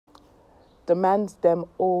The mans them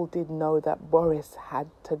all did know that Boris had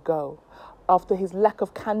to go. After his lack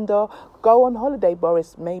of candour, go on holiday,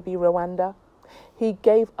 Boris, maybe Rwanda. He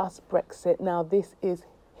gave us Brexit, now this is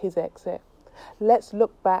his exit. Let's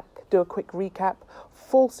look back, do a quick recap.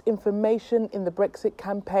 False information in the Brexit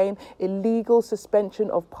campaign, illegal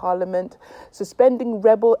suspension of Parliament, suspending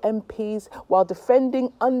rebel MPs while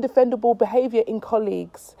defending undefendable behaviour in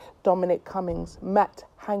colleagues. Dominic Cummings, Matt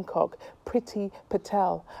Hancock, Priti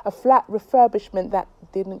Patel. A flat refurbishment that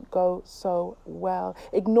didn't go so well.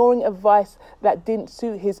 Ignoring advice that didn't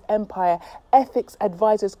suit his empire. Ethics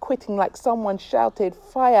advisors quitting like someone shouted,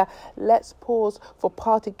 fire. Let's pause for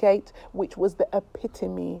Partygate, which was the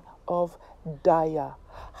epitome of dire.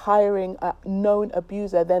 Hiring a known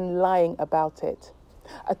abuser, then lying about it.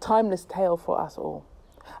 A timeless tale for us all.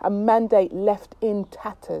 A mandate left in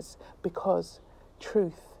tatters because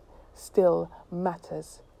truth still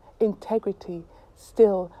matters. Integrity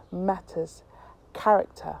still matters.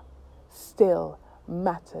 Character still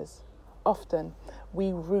matters. Often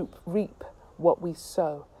we reap what we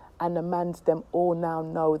sow, and the mans them all now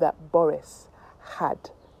know that Boris had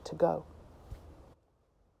to go.